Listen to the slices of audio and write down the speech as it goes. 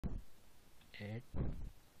8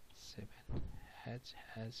 7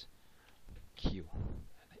 has Q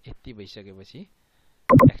यति भइसकेपछि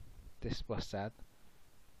त्यस पश्चात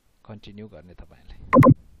कन्टिन्यू गर्ने तपाईले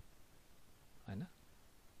हैन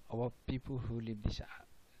अब people who live this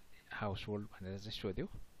household भनेर चाहिँ सोध्यो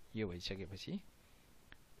यो भइसकेपछि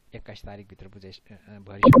 21 तारिख भित्र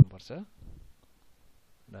भरिसक्नु पर्छ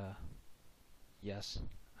र yes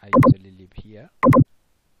I usually live here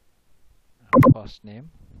first name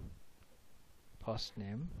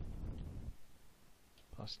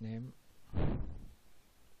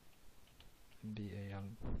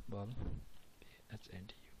Bal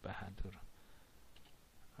Bahadur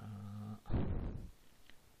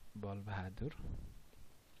Bal Bahadur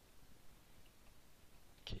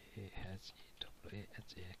KHEWAH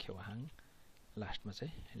Khewahang last मा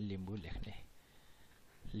चाहिँ लिम्बू लेख्ने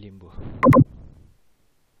लिम्बू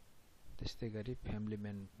त्यस्तै गरी family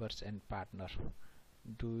members and partner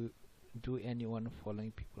do anyone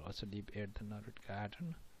following people also live at the Narut garden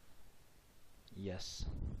yes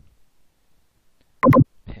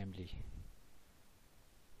family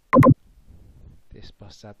त्यस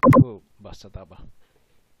पश्चात को बस्छ त अब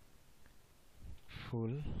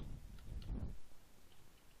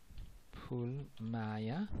फुल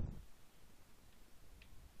माया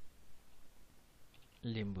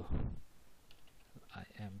लिम्बू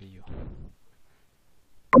IMBU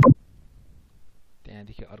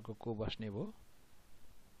त्यहाँदेखि अर्को को बस्ने भो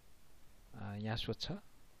यहाँ सोध्छ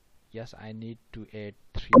yes I need to add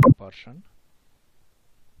 3 person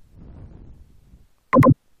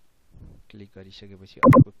click गरिसकेपछि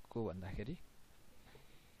अर्को को भन्दाखेरि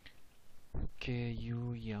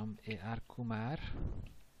KUMAR Kumar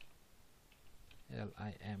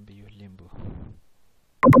LIMBU Limbu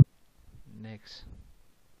next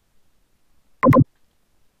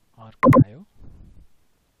अर्को आयो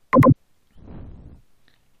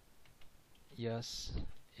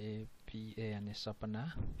SAPA यानी सपना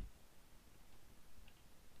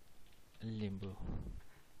लिम्बू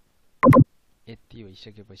यति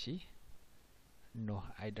भइसकेपछि नो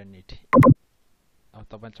आई डोन्ट नीड अब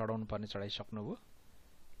तपाईले चढाउनु पर्ने चढाइसक्नुभयो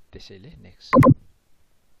त्यसैले नेक्स्ट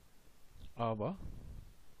अब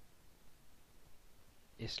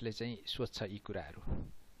यसले चाहिँ सोध्छ यी कुराहरु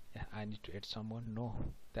I need to add someone no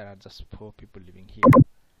there are just 4 people living here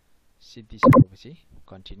सिद्धिसकेपछि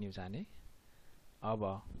continue जाने अब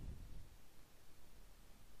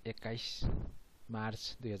 21 मार्च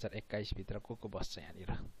 2021 भित्र को बस्छ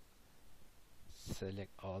यहाँनिर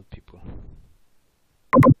select all people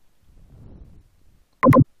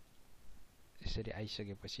यसरी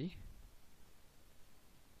आइसकेपछि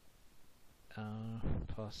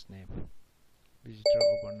first name visitor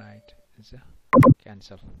overnight is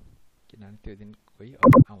cancel किनभने त्यो दिन कोही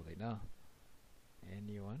आउँदैन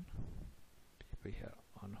anyone people here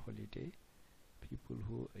on holiday people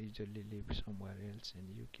who usually live somewhere else and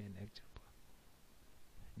you can example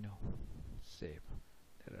no save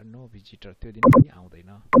there are no visitor त्यो दिन कोही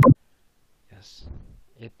आउँदैन yes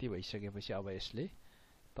यति भइसकेपछि अब यसले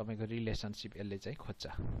तपाईको रिलेशनशिप यसले चाहिँ खोज्छ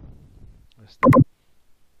जस्तै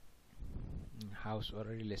हाउस or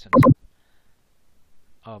रिलेशनशिप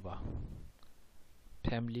अब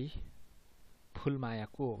फ्यामिली फुल माया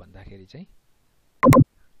को हो भन्दाखेरि चाहिँ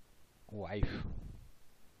वाइफ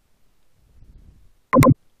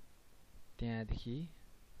त्यहाँदेखि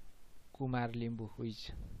कुमार लिम्बू हु is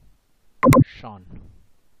sun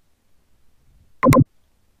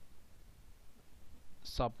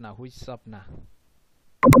Sapna who is Sapna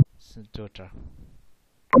daughter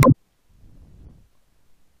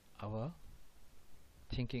अब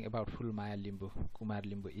thinking about full maya limbu kumar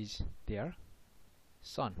limbu is their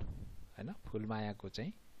son हैन फुल माया को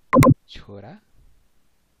चाहिँ छोरा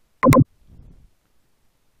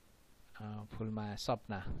फुल माया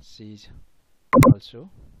सपना she is also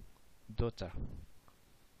daughter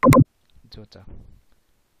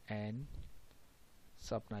and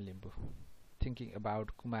Sapna Limbu thinking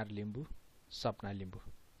about Kumar Limbu सपना लिम्बू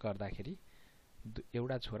गर्दाखेरि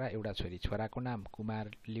एउटा छोरा एउटा छोरी छोराको नाम कुमार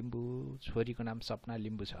लिम्बू छोरीको नाम सपना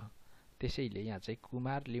लिम्बू छ त्यसैले यहाँ चाहिँ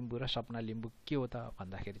कुमार लिम्बू र सपना लिम्बू के हो त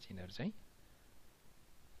भन्दाखेरि चाहिँ यिनीहरु चाहिँ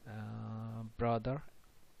ब्रदर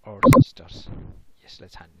और सिस्टर्स यसलाई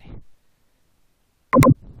छान्ने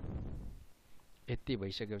यति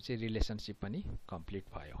भइसकेपछि रिलेशनशिप पनि कम्प्लिट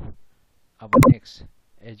भयो अब next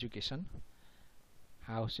education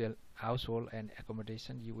household and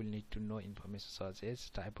accommodation you will need to know information such as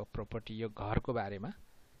type of property यो घरको बारेमा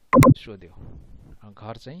सोध्यो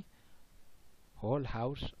घर चाहिँ होल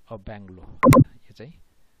हाउस अफ बेंगलो यो चाहिँ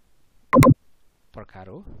प्रकार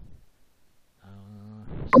हो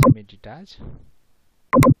semi डिटाच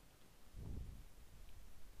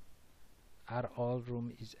Are all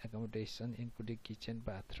room is accommodation including kitchen,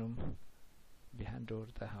 bathroom, behind door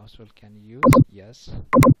the household can use? Yes.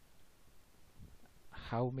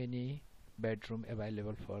 How many bedroom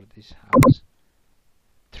available for this house?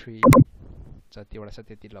 3. जतिवटा छ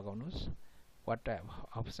त्यति लगाउनुस्. What type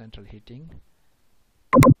of central heating?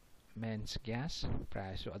 Mains gas.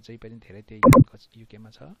 प्रायः so अझै पनि धेरै त्यही UK मा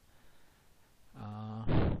छ.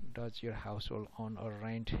 Does your household own or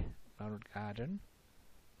rent a garden?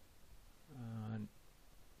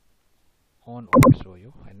 Own also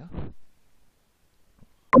यो हैन.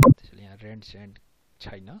 त्यसैले यहाँ रेन्ट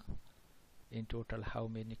छैन. In total how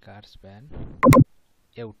many cars van?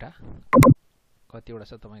 एउटा. कतिवटा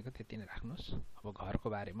छ तपाईको त्यति नै राख्नुस्. अब घरको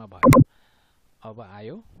बारेमा भयो. अब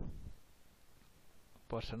आयो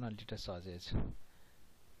पर्सनल डिटेल्स सजेज.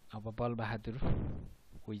 अब बलबहादुर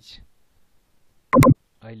which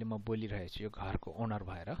अहिले म बोलिरहेछु यो घरको ओनर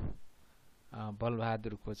भएर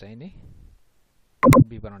बलबहादुरको चाहिँ नि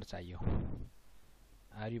विवरण चाहियो.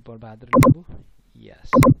 Are you Balbahadur Limbu?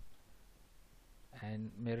 Yes.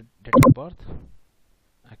 And मेरो date of birth?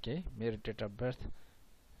 Okay, मेरो date of birth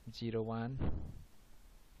 01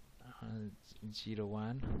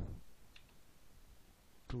 01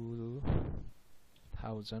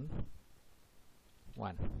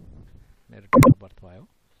 2001 मेरो date of birth भयो.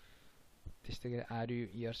 त्यस्तै गरी are you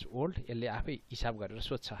years old? यसले आफै हिसाब गरेर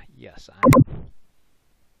सोध्छ. Yes, I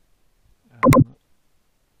am.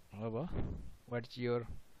 अब what is your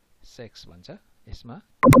sex भन्छ. यसमा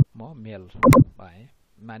म मेल भए.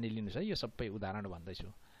 मानिलिनुस् है यो सबै उदाहरण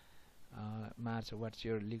भन्दैछु. March what is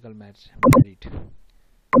your legal marriage?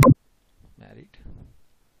 Married.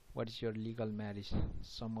 What is your legal marriage?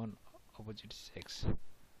 Someone opposite sex.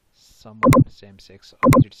 Someone same sex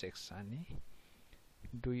opposite sex. Ani.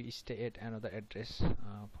 Do you stay at another address?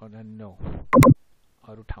 For the no.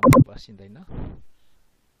 अरु ठाउँमा बसिँदैन.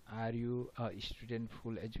 Are you a student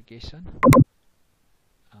full education?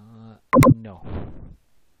 No.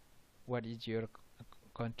 What is your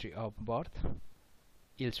country of birth?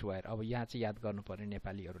 Elsewhere. अब यहाँ चाहिँ याद गर्नु पर्ने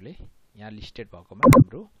नेपालीहरुले यहाँ listed भएकोमा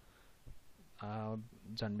हाम्रो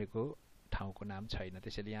जन्मेको ठाउँको नाम छैन.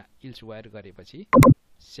 त्यसैले यहाँ elsewhere गरेपछि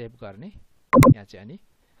सेभ गर्ने. यहाँ चाहिँ अनि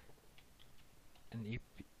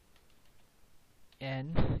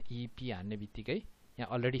NEP हान्ने बित्तिकै यहाँ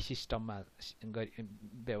अलरेडी सिस्टममा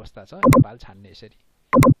व्यवस्था छ. नेपाल छान्ने यसरी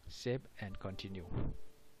सेभ एन्ड कन्टिन्यू.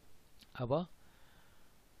 अब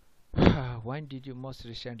when did you most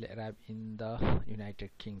recently arrive in the United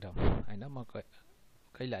Kingdom? हैन म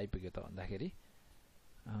कहिले आइपुग्यो त भन्दाखेरि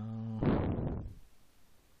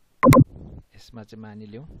यसमा चाहिँ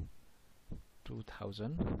मानिलियौ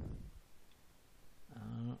 2000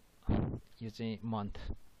 यो चाहिँ मन्थ.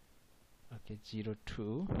 ओके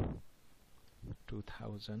 02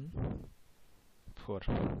 2004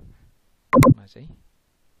 मा चाहिँ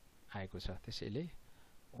आएको छ. त्यसैले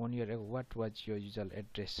on your what was your usual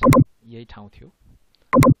address? यही ठाउँ थियो.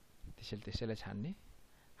 त्यसैले त्यसैलाई छान्ने.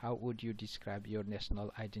 How would you describe your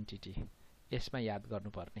national identity? यसमा याद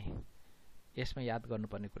गर्नुपर्ने. यसमा याद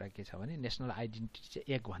गर्नुपर्ने कुरा के छ भने नेशनल आइडेन्टिटी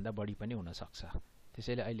चाहिँ एक भन्दा बढी पनि हुन सक्छ.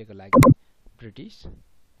 त्यसैले अहिलेको लागि ब्रिटिश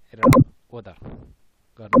र ओदर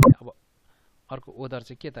गर्नु. अब अर्को ओदर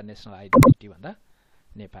चाहिँ के त नेशनल आइडेन्टिटी भन्दा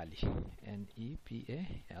नेपाली. NEPAL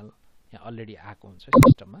यहाँ अलरेडी आएको हुन्छ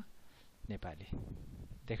सिस्टममा नेपाली.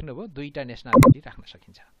 देख्नुभयो दुईटा नेशनालिटी राख्न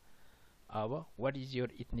सकिन्छ. अब what is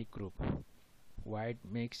your ethnic group? White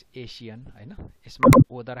mix Asian हैन. यसमा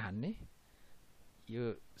ओदर हान्ने.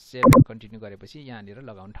 यो सेभ कन्टिन्यू गरेपछि यहाँनिर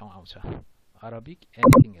लगाउन ठाउँ आउँछ. Arabic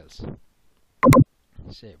anything else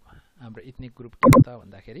save. हाम्रो इथनिक ग्रुप के हो त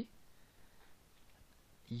भन्दाखेरि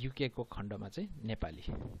युके को खण्डमा चाहिँ Nepali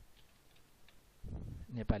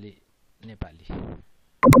Nepali Nepali.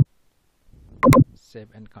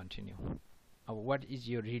 Save and continue. अब व्हाट इज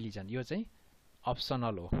योर रिलिजन? यो चाहिँ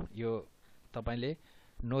अप्सनल हो. यो तपाईले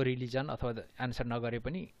नो रिलिजन अथवा आन्सर नगरे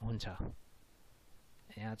पनि हुन्छ.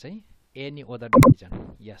 यहाँ चाहिँ any other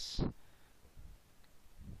religion. Yes.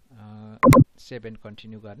 Save and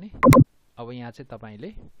continue गर्ने. अब यहाँ चाहिँ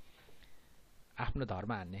तपाईले आफ्नो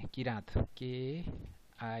धर्म हान्ने. किराँत KIR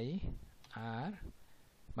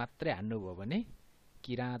मात्रै हान्नुभयो भने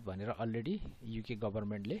किराँत भनेर अलरेडी युके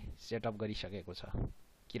गभर्नमेन्टले सेटअप गरिसकेको छ.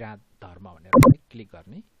 किराँत धर्म भनेर क्लिक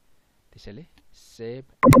गर्ने. त्यसैले सेभ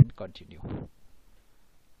एन्ड कन्टिन्यू.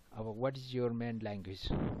 अब what is your main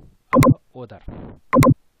language? अब ओदर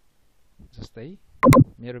जस्तै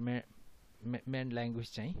मेरो मेन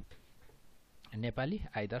ल्याङ्ग्वेज चाहिँ नेपाली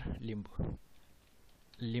आइदर लिम्बू.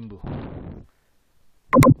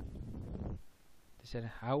 त्यसैले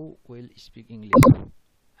how will speak English?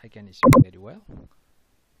 I can speak very well.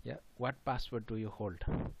 Yeah. What passport do you hold?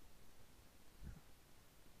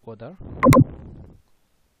 other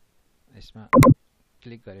यसमा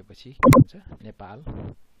क्लिक गरेपछि के हुन्छ Nepal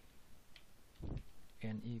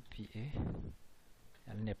NEPA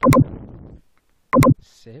Nepal.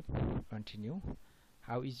 Save. Continue.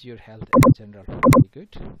 How is your health in general? Very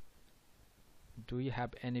good. Do you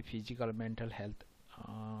have any physical mental health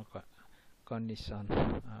condition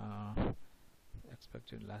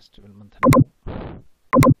expected last 12 months?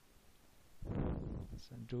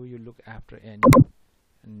 So do you look after any?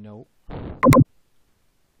 No.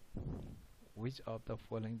 Which of the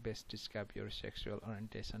following best describe your sexual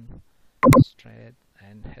orientation? Straight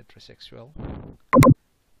and heterosexual.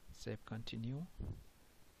 Save. Continue.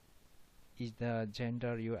 Is the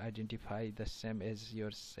gender you identify the same as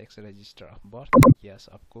your sex register of birth? Yes,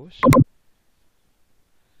 of course.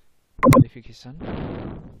 Qualification.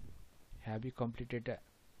 Have you completed a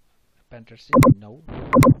apprenticeship? No.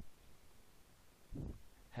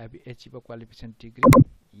 Have you achieved a qualification degree?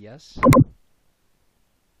 Yes.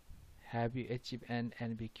 Have you achieved an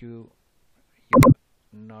NBQ?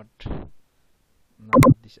 Not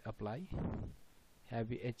this apply.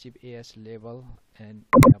 Have you achieved AS level and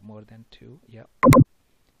have more than 2? Yeah.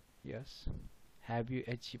 Yes. Have you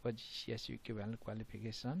achieved a GCS equivalent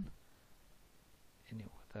qualification? Any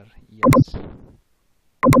other? Yes.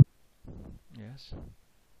 Yes.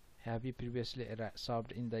 Have you previously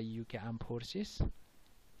served in the UK Armed Forces?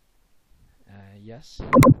 Yes.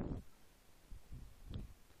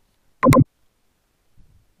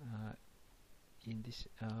 In this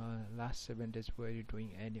last 7 days, were you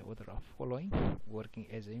doing any other of following? Working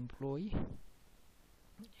as an employee,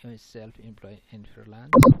 self-employed and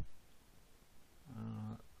freelance,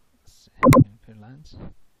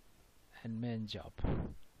 and main job.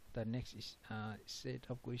 The next is set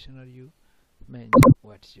of question. Are you main job?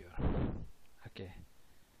 What's your okay?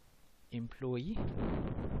 Employee.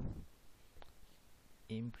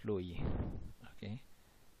 Okay.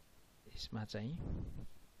 यसमा चाहिँ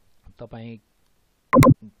तपाई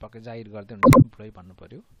पक्कै जाहिर गर्दै हुन्छ employee भन्नु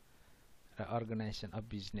पर्यो र अर्गनाइजेसन अफ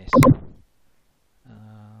बिजनेस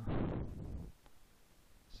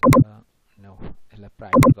नो यसलाई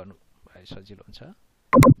प्राइभेट गर्नु भए सजिलो हुन्छ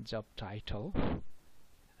जब टाइटल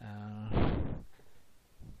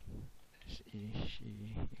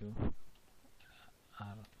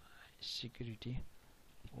सिक्युरिटी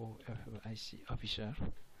OFIC अफिसर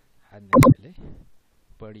हान्नेले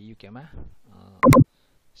बढी युकेमा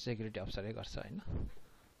सेक्युरिटी अफिसरै गर्छ हैन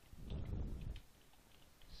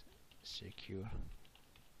secure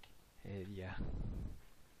area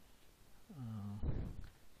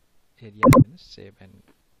save and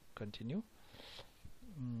continue.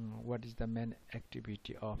 What is the main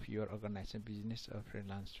activity of your organization, business or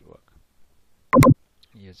freelance work?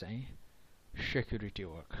 Yes, security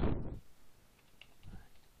work.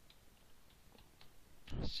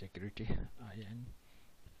 Security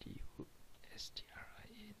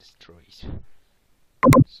industries.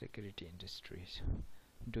 Security industries.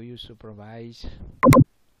 Do you supervise?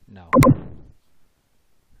 No.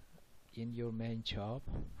 In your main job,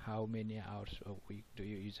 how many hours a week do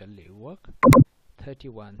you usually work?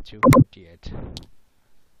 31 to 48.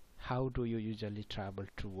 How do you usually travel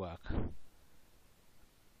to work?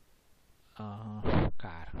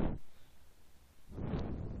 Car.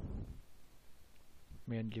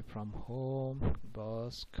 Mainly from home,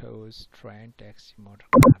 bus, coach, train, taxi, motor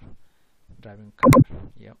car. Driving car.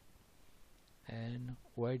 Yep. And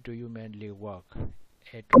where do you mainly work?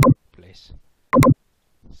 At workplace.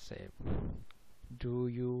 Save. Do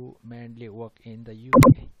you mainly work in the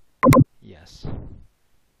UK? Yes.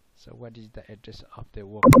 So what is the address of the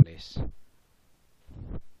workplace?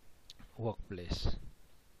 Workplace.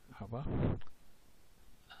 Apa?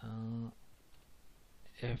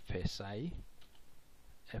 FSI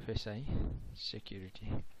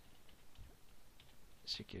security.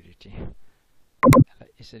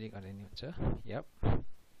 यसरी गरिने हुन्छ. Yep.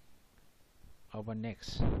 अब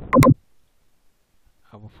next.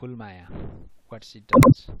 अब Fulmaya. What she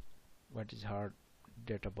does? What is her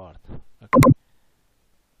date of birth? Okay.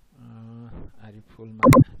 Are you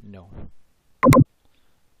Fulmaya? No.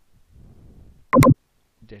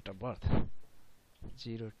 Date of birth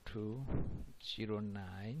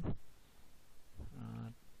 0209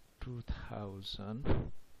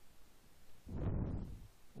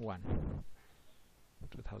 2001.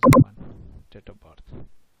 Date of birth.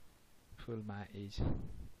 Fulmaya is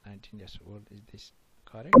 19 years old. Is this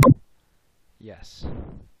correct? Yes.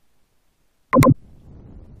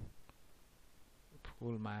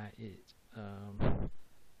 Fulmaya is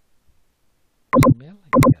female.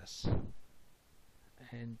 Yes.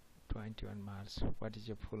 And 21 March. What is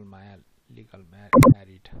your Fulmaya legal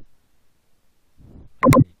married?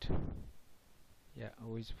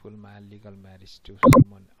 Who is full Maya legal marriage to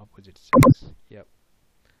someone opposite sex? Yep.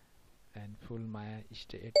 And full Maya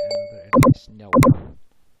stay at another address? No.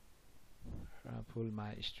 Full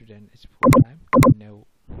Maya student is full-time? No.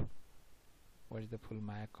 What is the full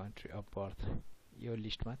Maya country of birth? यो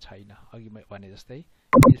लिस्टमा छैन अघि मैले भने जस्तै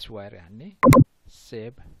ills wire हान्ने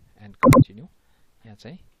save and continue यहाँ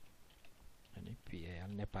चाहिँ अनि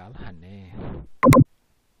पिएल नेपाल हान्ने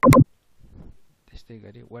त्यस्तै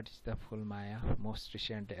गरी what is the full Maya most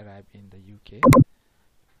recent arrive in the UK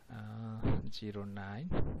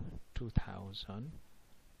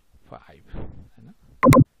 09/2005 हैन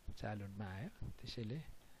चालुनमा आयो त्यसैले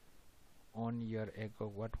on year ago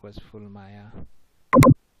what was full Maya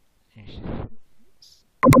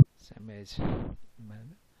same age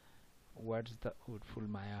what is the full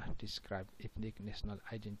Maya describe ethnic national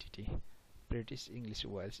identity British English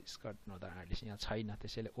Wales Scottish Northern Irish यहाँ छैन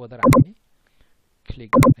त्यसैले other हान्ने click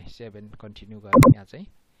गर्ने 7 continue गर्ने यहाँ चाहिँ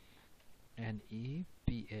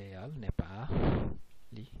NEPAL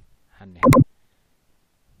नेपाली हान्ने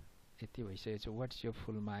यति भइसकेको छ what is your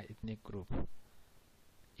full Maya ethnic group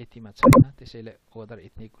यतिमा छैन त्यसैले ओदर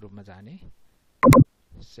एथनिक ग्रुपमा जाने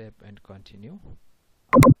सेभ एन्ड कन्टिन्यू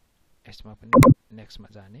यसमा पनि नेक्स्टमा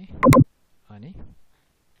जाने अनि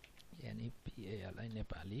NEPAL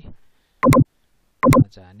नेपाली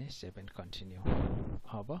जाने सेभ एन्ड कन्टिन्यू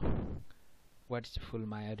अब what is full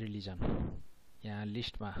Maya religion यहाँ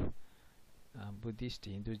लिस्टमा बुद्धिस्ट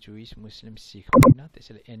हिन्दू जुइस मुस्लिम सिख होइन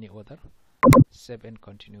त्यसैले any other save and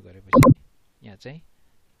continue गरेपछि यहाँ चाहिँ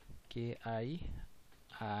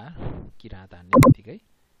KIR किराँत हान्ने बित्तिकै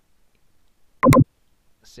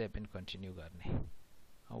सेभ एन्ड कन्टिन्यू गर्ने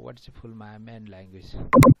what is full Maya main language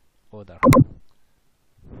other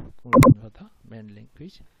कुन हो त main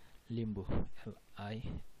language Limbu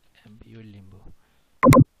LIMBU Limbu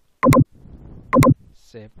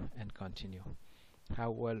save and continue how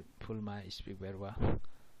well full Maya speak very well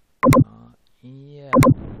yeah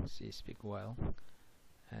she speak well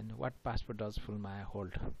and what passport does full Maya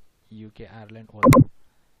hold UK Ireland or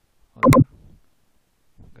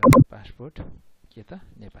passport के त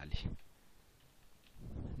Nepali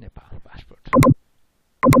Nepal passport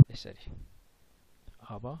यसरी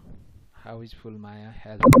अब how is full Maya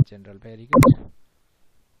health in general very good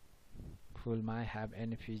full Maya have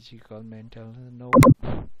any physical mental no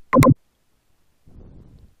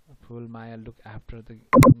full Maya look after the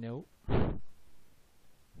no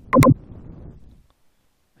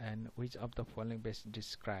and which of the following best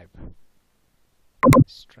describe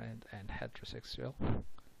strength and heterosexual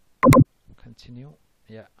continue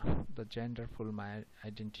yeah the gender full Maya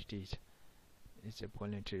identity is a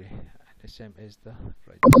voluntary and the same as the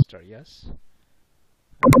register yes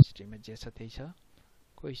registry ma je cha त्यही छ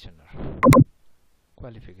questioner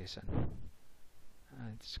qualification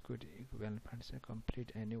it's good equivalent person complete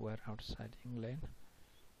anywhere outside England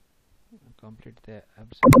complete the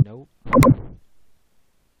absent no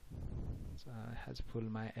so has full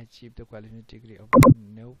Maya achieved the qualification degree of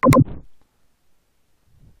no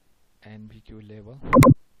NVQ level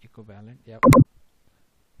equivalent yep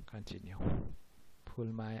continue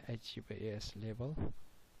full Maya achieve AS level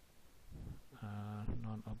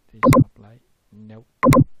none of these apply no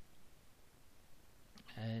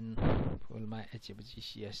and full Maya achieve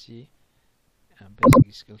GCSE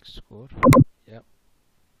basic skill score yep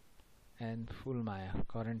and full Maya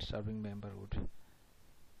current serving member would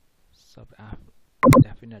sub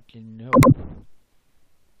definitely no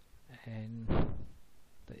and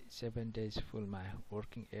the 7 days full Maya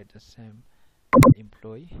working at the same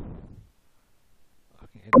employee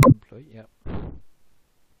yep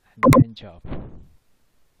and main job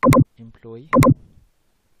employee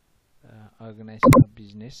organizing a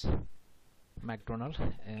business McDonald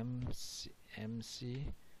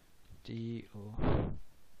MCDO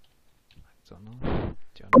McDonald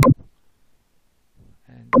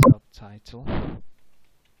and job title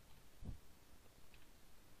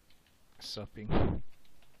shopping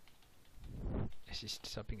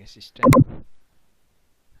assistant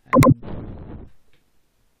and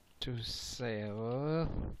to sell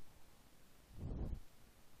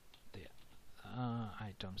the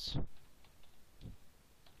items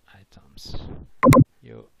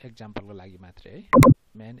यो example को लागि मात्रै है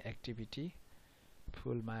main activity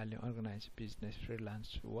full Maya organize business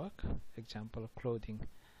freelance work example clothing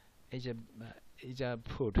is a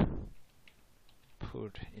food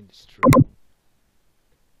industry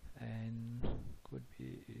and could be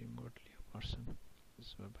remotely a person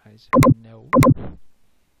supervisor no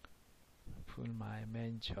full Maya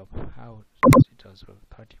main job how it does work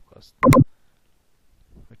 31st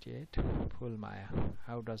 48 full Maya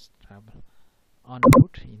how does travel on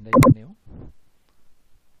foot in the new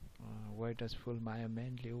Where does full Maya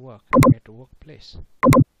mainly work? At workplace.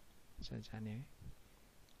 So जाने है.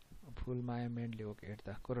 Full Maya mainly work at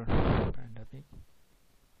the corona pandemic.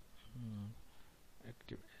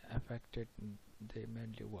 Affected, they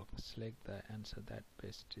mainly work. Select the answer that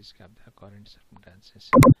best describe the current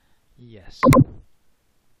circumstances. Yes.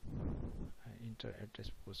 Enter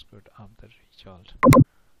address postcode of the result.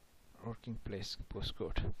 Working place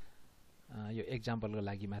postcode. यो example को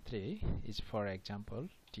लागि मात्रै है. Is for example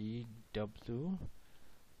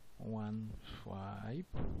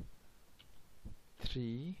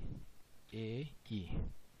TW153AE.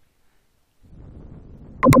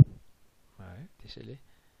 है त्यसैले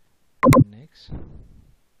next.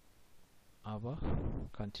 अब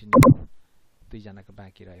continue. दुई जनाको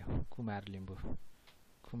बाँकी रह्यो. Kumar Limbu.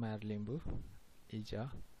 Kumar Limbu is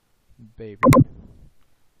a baby.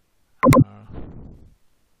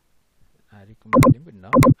 Are you Kumar Limbu? No,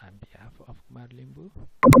 on behalf of Kumar Limbu.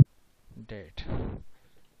 Date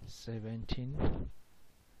 17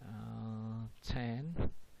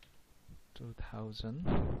 10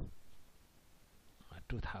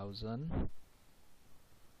 2016.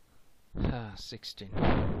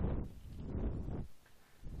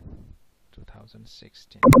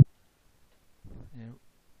 2016. Yeah.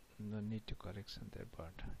 No need to correction there,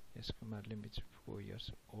 but yes, Kumar Limbu is 4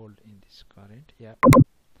 years old in this current. Yeah.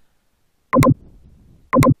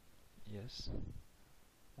 Yes.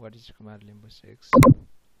 What is Kumar Limbu sex?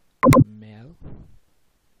 Male.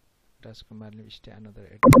 Does Kumar Limbu stay another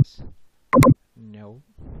address? No.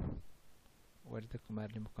 What is the Kumar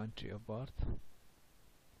Limbu country of birth?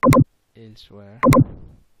 Elsewhere.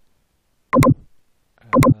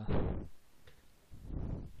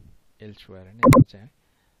 Elsewhere.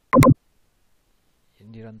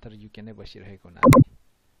 निरन्तर UK नै बसिरहेको हुनाले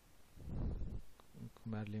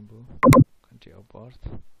Kumar Limbu country of birth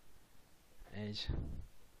age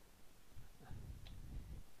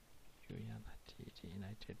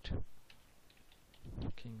United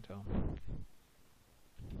Kingdom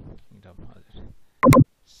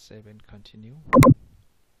 7 continue.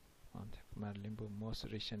 Kumar Limbu most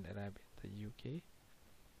recent arrived in the UK.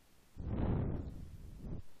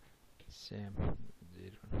 Same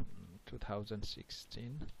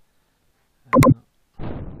 2016.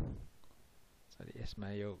 Sorry, यसमा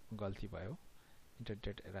यो गल्ती भयो.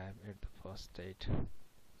 Intended arrive at the first date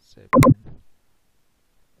 7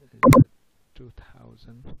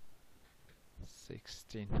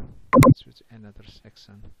 2016. Switch another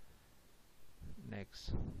section.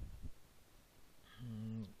 Next.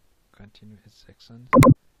 Continue as section.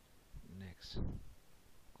 Next.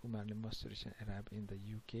 Kumar Limbu most recent arrived in the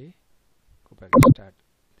UK. Go back to start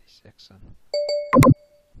this section.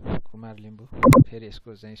 Kumar Limbu फेरि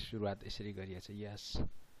यसको चाहिँ सुरुवात यसरी गरिएको छ. Yes.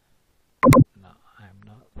 No, I am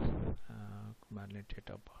not. Kumar Limbu date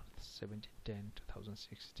of birth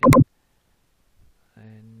 17/10/2016.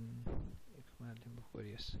 And Kumar Limbu 4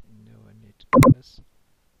 years. No one need to plus.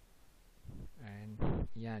 And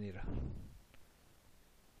यहाँनिर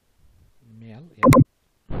male. Yeah.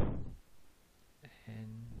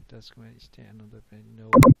 And does Kumar stay another place? No.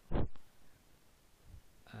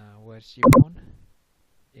 Where she born?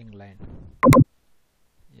 England.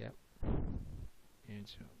 Yep. And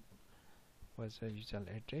so, what's her usual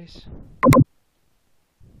address?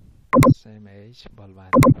 Same age,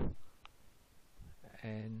 Balwani.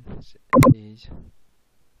 And is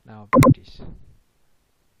now British.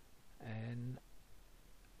 And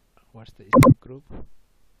what's the ethnic group?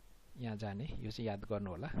 यहाँ जाने यो चाहिँ याद गर्नु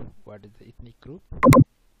होला. What is the ethnic group?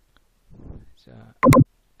 So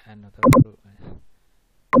another group.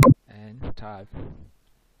 And type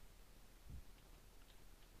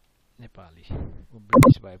Nepali.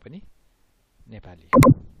 British भए पनि Nepali.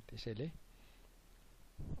 त्यसैले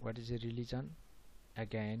what is the religion?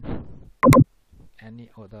 Again any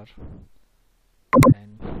other.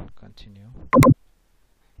 And continue.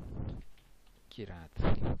 Kirat.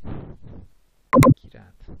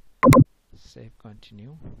 Save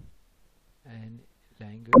continue. And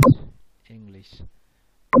language English.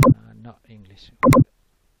 Not English.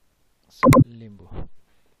 Limbu.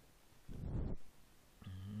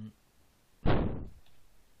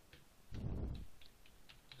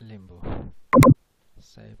 Limbu.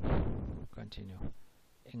 Save. Continue.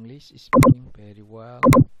 English speaking very well.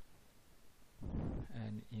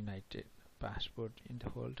 And United passport in the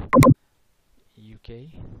world. UK.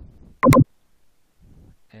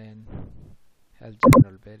 And health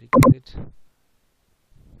general very good.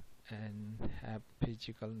 And have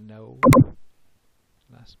physical no.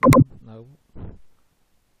 Last one no.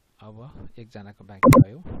 अब एकजनाको बाँकी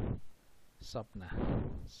भयो. सपना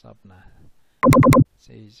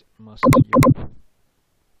says must you.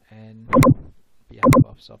 and behalf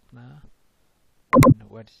of Sapna,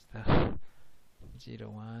 what is the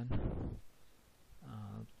 01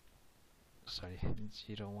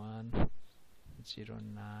 01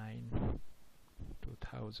 09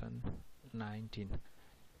 2019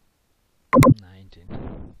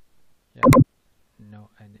 yeah, no,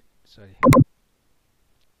 and sorry,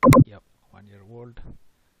 yep, 1 year old,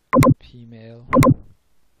 female,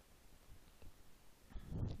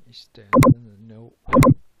 no,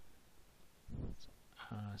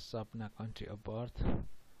 Sapna country of birth,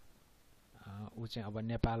 ऊ चाहिँ अब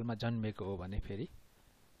नेपालमा जन्मेको हो भने फेरि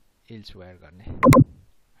इल्सवेयर गर्ने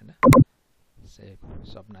हैन, सेभ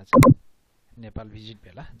सपना चाहिँ नेपाल भिजिट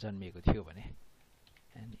बेला जन्मिएको थियो भने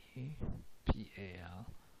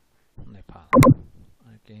NEPAL नेपाल.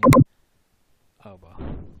 Okay, अब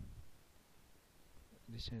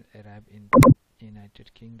this is arrive in United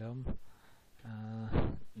Kingdom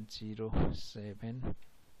 07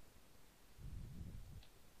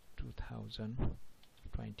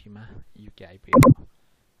 2020 मा UK आइपुग्यो.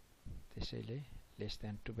 त्यसैले less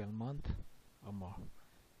than 12 month or more.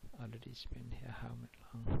 Already spent here how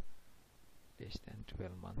long? Less than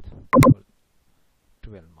 12 month.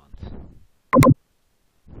 12 month.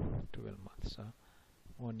 12 months. So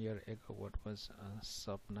 1 year ago, what was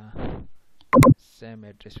Sapna? Same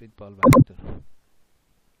address with Balbahadur,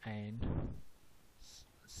 and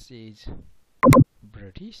she is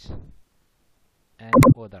British and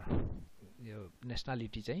other. यो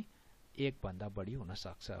nationality चाहिँ एक भन्दा बढी हुन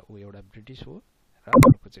सक्छ. ऊ एउटा British हो र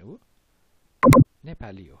अर्को चाहिँ ऊ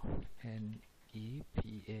नेपाली हो.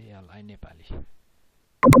 NEPALI नेपाली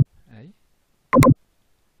है.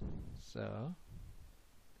 So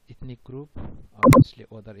ethnic group, obviously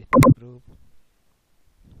other ethnic group,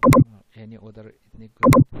 any other ethnic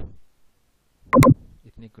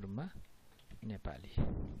group ma Nepali.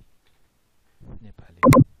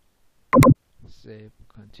 Save,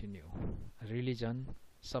 continue. Religion,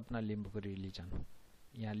 Sapna लिम्बुको religion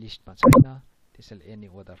यहाँ लिस्टमा छैन, त्यसैले any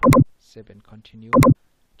other. Save and continue.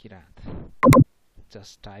 Kirat,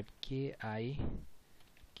 just type KIR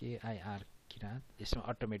Kirat. यसमा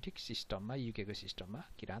अटोमेटिक सिस्टममा, युके को सिस्टममा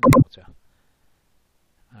किराँत आउँछ.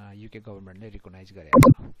 युके गभर्नमेन्टले रिकग्नाइज गरेको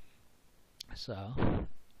छ. So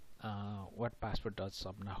what passport does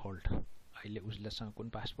Sapna hold? अहिले उसलेसँग कुन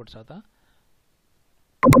पासपोर्ट छ त?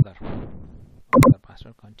 other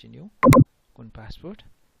passport. Continue. कुन passport?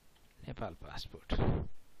 Nepal passport.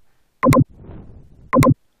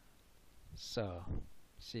 So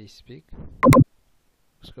she speak,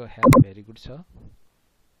 उसको health very good छ.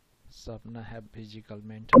 Sapna have physical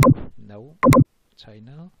mental? No,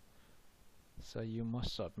 छैन. So you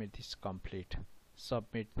must submit this complete.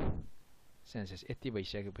 Submit census. यति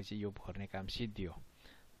भइसकेपछि यो भर्ने काम सिद्धियो.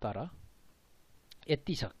 तर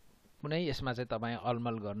यति छ, कुनै यसमा चाहिँ तपाईं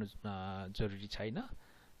अलमल गर्नु जरुरी छैन.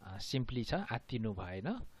 सिम्पली छ, आत्तिनु भएन.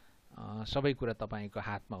 सबै कुरा तपाईको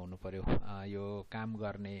हातमा हुनु पर्यो. यो काम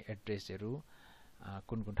गर्ने एड्रेसहरु,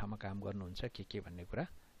 कुन कुन ठाउँमा काम गर्नुहुन्छ, के भन्ने कुरा.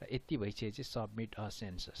 र यति भइसकेपछि सबमिट अ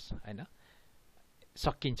सेन्सस हैन,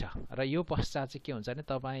 सकिन्छ. र यो पश्चात चाहिँ के हुन्छ भने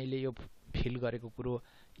तपाईले यो फिल गरेको कुरो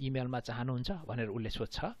इमेलमा चाहनुहुन्छ भनेर उले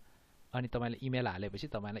सोध्छ, अनि तपाईले इमेल हालेपछि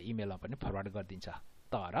तपाईलाई इमेलमा पनि फरवर्ड गरिदिन्छ.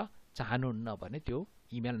 तर चाहनुहुन्न भने त्यो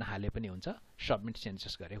इमेल नहाले पनि हुन्छ, सबमिट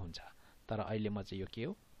सेन्सस गरे हुन्छ. तर अहिले म चाहिँ यो के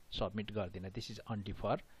हो, सबमिट गर्दिन. This is only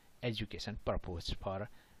for education purpose for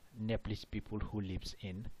Nepalese people who lives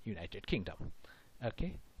in United Kingdom.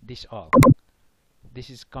 Okay, this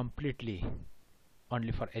is completely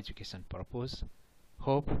only for education purpose.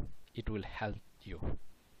 Hope it will help you.